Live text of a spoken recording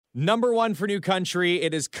Number one for New Country,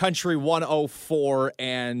 it is Country 104,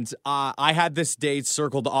 and I had this date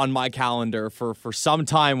circled on my calendar for some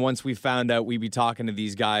time once we found out we'd be talking to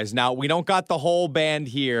these guys. Now, we don't got the whole band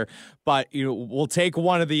here, but we'll take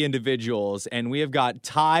one of the individuals, and we have got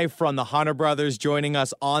Ty from the Hunter Brothers joining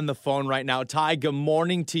us on the phone right now. Ty, good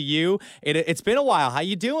morning to you. It's been a while. How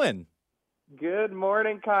you doing? Good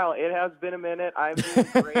morning, Kyle. It has been a minute. I'm doing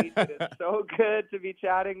great. It is so good to be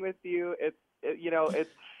chatting with you.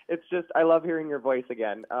 It's just, I love hearing your voice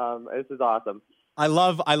again. This is awesome. I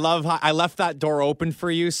love how I left that door open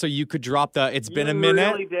for you so you could drop it's been a minute.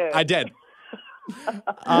 You really did. I did.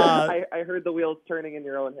 I heard the wheels turning in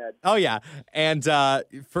your own head. Oh, yeah. And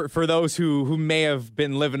for those who may have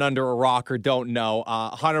been living under a rock or don't know,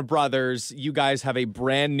 Hunter Brothers, you guys have a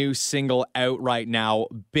brand new single out right now.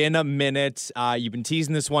 Been a minute. You've been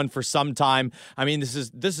teasing this one for some time. I mean,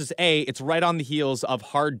 it's right on the heels of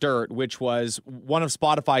Hard Dirt, which was one of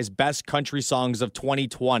Spotify's best country songs of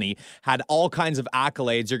 2020. Had all kinds of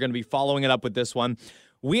accolades. You're going to be following it up with this one.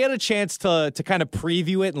 We had a chance to kind of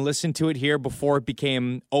preview it and listen to it here before it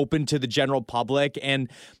became open to the general public.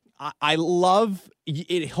 And I love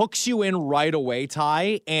it. Hooks you in right away,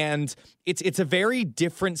 Ty. And it's a very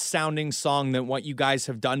different sounding song than what you guys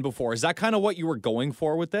have done before. Is that kind of what you were going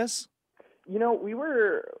for with this? We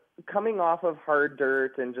were coming off of Hard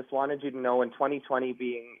Dirt and just wanted you to know, in 2020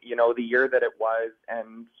 being, the year that it was,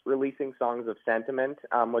 and releasing songs of sentiment,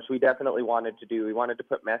 which we definitely wanted to do. We wanted to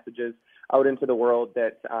put messages out into the world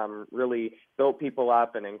that really built people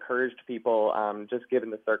up and encouraged people, just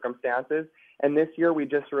given the circumstances. And this year we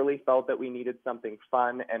just really felt that we needed something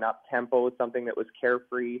fun and up-tempo, something that was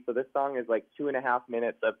carefree. So this song is like 2.5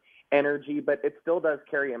 minutes of energy, but it still does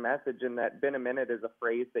carry a message, in that "been a minute" is a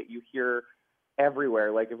phrase that you hear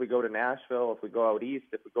everywhere. Like if we go to Nashville, if we go out east,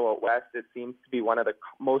 if we go out west, it seems to be one of the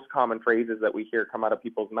most common phrases that we hear come out of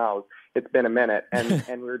people's mouths. It's been a minute. And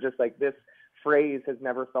and we're just like, this phrase has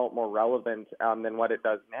never felt more relevant than what it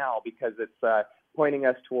does now, because it's pointing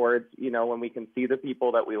us towards, when we can see the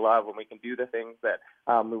people that we love, when we can do the things that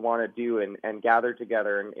we want to do, and gather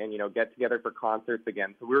together and get together for concerts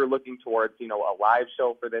again. So we were looking towards, a live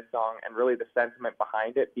show for this song, and really the sentiment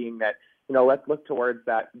behind it being that, let's look towards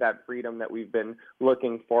that freedom that we've been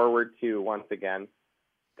looking forward to once again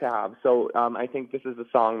to have. So I think this is a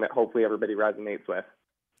song that hopefully everybody resonates with.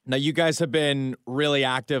 Now, you guys have been really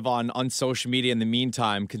active on social media in the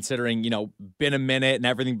meantime, considering, been a minute and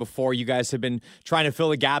everything before. You guys have been trying to fill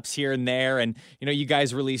the gaps here and there. And, you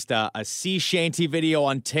guys released a sea shanty video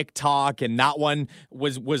on TikTok, and that one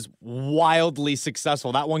was wildly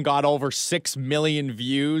successful. That one got over 6 million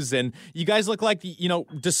views. And you guys look like,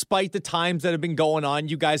 despite the times that have been going on,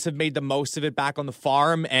 you guys have made the most of it back on the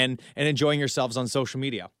farm and enjoying yourselves on social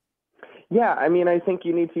media. Yeah, I mean, I think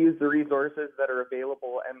you need to use the resources that are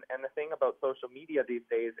available. And the thing about social media these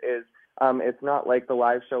days is it's not like the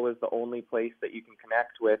live show is the only place that you can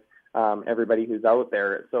connect with everybody who's out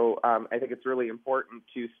there. So I think it's really important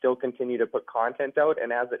to still continue to put content out.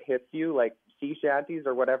 And as it hits you, like sea shanties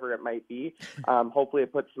or whatever it might be, hopefully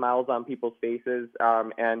it puts smiles on people's faces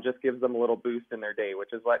and just gives them a little boost in their day,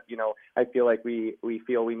 which is what, I feel like we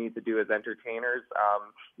feel we need to do as entertainers,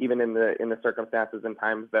 even in the circumstances and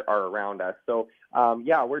times that are around us. So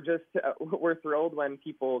yeah, we're thrilled when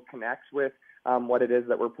people connect with what it is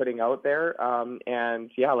that we're putting out there. And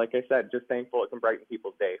yeah, like I said, just thankful it can brighten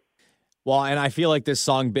people's day. Well, and I feel like this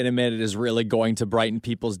song, Been a Minute, is really going to brighten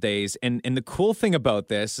people's days. And the cool thing about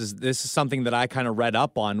this is something that I kind of read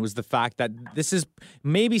up on, was the fact that this is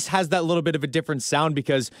maybe has that little bit of a different sound,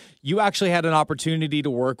 because you actually had an opportunity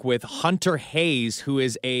to work with Hunter Hayes, who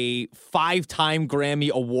is a 5-time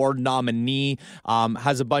Grammy Award nominee,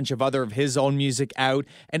 has a bunch of other of his own music out.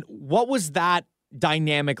 And what was that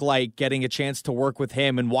dynamic like, getting a chance to work with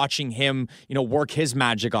him and watching him, work his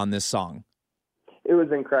magic on this song? It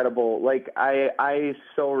was incredible. Like, I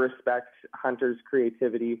so respect Hunter's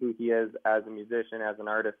creativity, who he is as a musician, as an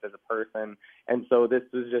artist, as a person. And so this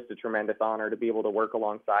was just a tremendous honor to be able to work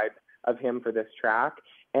alongside of him for this track.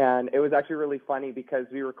 And it was actually really funny because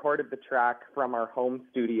we recorded the track from our home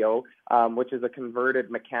studio, which is a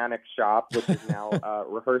converted mechanic shop, which is now a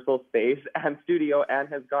rehearsal space and studio, and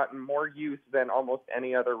has gotten more use than almost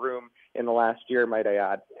any other room in the last year, might I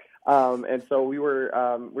add. And so we were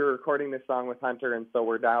recording this song with Hunter, and so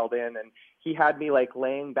we're dialed in, and he had me like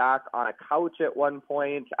laying back on a couch at one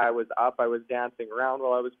point. I was up, I was dancing around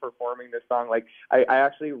while I was performing this song. Like, I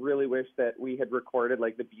actually really wish that we had recorded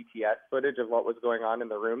like the BTS footage of what was going on in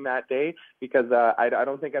the room that day, because I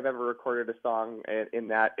don't think I've ever recorded a song in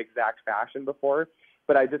that exact fashion before.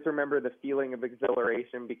 but I just remember the feeling of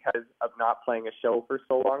exhilaration because of not playing a show for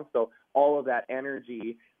so long. So all of that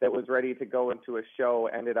energy that was ready to go into a show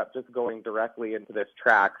ended up just going directly into this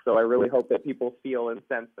track. So I really hope that people feel and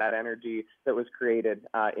sense that energy that was created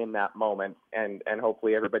in that moment, and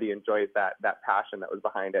hopefully everybody enjoys that passion that was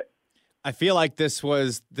behind it. I feel like this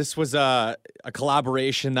was a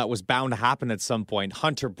collaboration that was bound to happen at some point.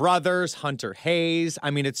 Hunter Brothers, Hunter Hayes.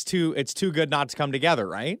 I mean, it's too good not to come together,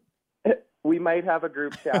 right? We might have a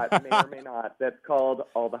group chat, may or may not, that's called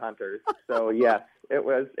All the Hunters. So yes, it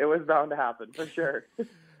was bound to happen for sure.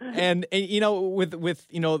 And you know, with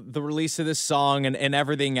you know the release of this song and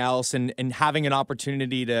everything else, and having an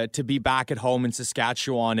opportunity to be back at home in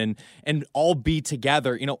Saskatchewan and all be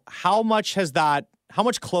together, you know, how much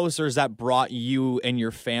closer has that brought you and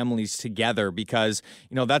your families together? Because,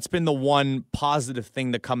 you know, that's been the one positive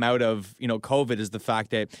thing to come out of, you know, COVID, is the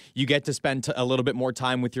fact that you get to spend a little bit more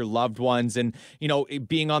time with your loved ones. And, you know,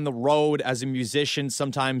 being on the road as a musician,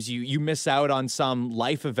 sometimes you miss out on some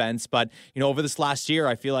life events. But, you know, over this last year,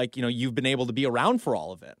 I feel like, you know, you've been able to be around for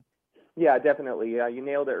all of it. Yeah, definitely. You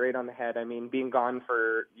nailed it right on the head. I mean, being gone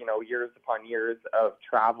for, you know, years upon years of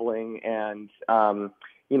traveling and,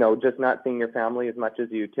 you know, just not seeing your family as much as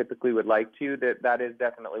you typically would like to, that is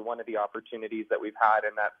definitely one of the opportunities that we've had,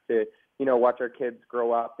 and that's to, you know, watch our kids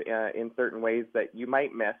grow up in certain ways that you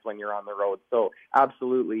might miss when you're on the road. So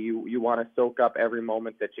absolutely, you want to soak up every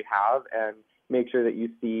moment that you have and make sure that you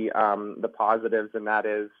see the positives, and that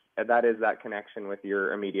is that connection with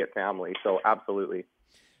your immediate family. So absolutely.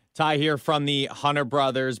 Ty here from the Hunter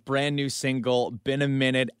Brothers, brand new single, Been a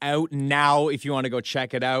Minute, out now. If you want to go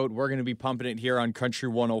check it out, we're going to be pumping it here on Country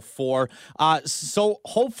 104. So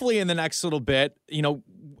hopefully in the next little bit, you know,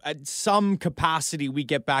 at some capacity, we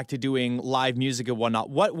get back to doing live music and whatnot.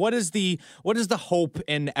 What is the hope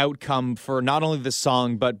and outcome for not only the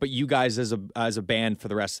song, but you guys as a band for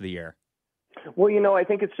the rest of the year? Well, you know, I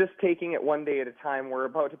think it's just taking it one day at a time. We're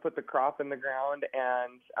about to put the crop in the ground,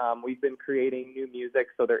 and we've been creating new music.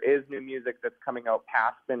 So there is new music that's coming out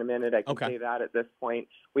past Been a Minute. I can say that at this point.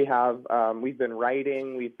 We've been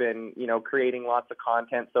writing, we've been, you know, creating lots of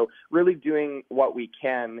content. So really doing what we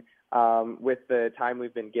can with the time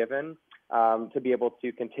we've been given to be able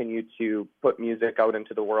to continue to put music out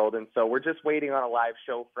into the world. And so we're just waiting on a live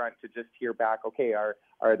show front to just hear back, okay, are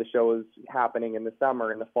the shows happening in the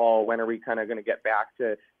summer, in the fall? When are we kind of going to get back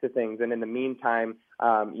to things? And in the meantime,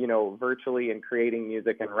 you know, virtually and creating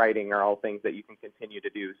music and writing are all things that you can continue to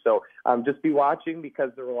do. So just be watching,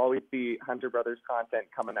 because there will always be Hunter Brothers content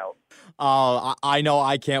coming out. I know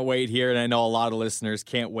I can't wait here, and I know a lot of listeners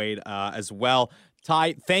can't wait as well.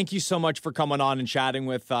 Ty, thank you so much for coming on and chatting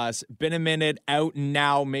with us. Been a Minute, out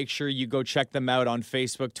now. Make sure you go check them out on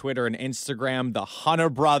Facebook, Twitter, and Instagram. The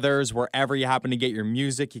Hunter Brothers, wherever you happen to get your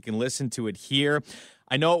music, you can listen to it here.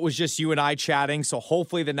 I know it was just you and I chatting, so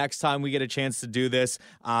hopefully the next time we get a chance to do this,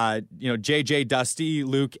 you know, JJ, Dusty,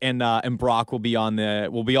 Luke, and Brock will be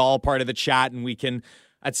all part of the chat, and we can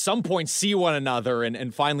at some point see one another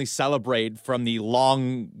and finally celebrate from the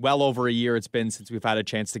well over a year it's been since we've had a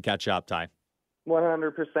chance to catch up, Ty.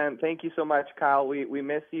 100%. Thank you so much, Kyle. We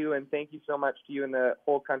miss you, and thank you so much to you and the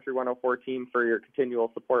whole Country 104 team for your continual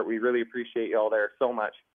support. We really appreciate you all there so much.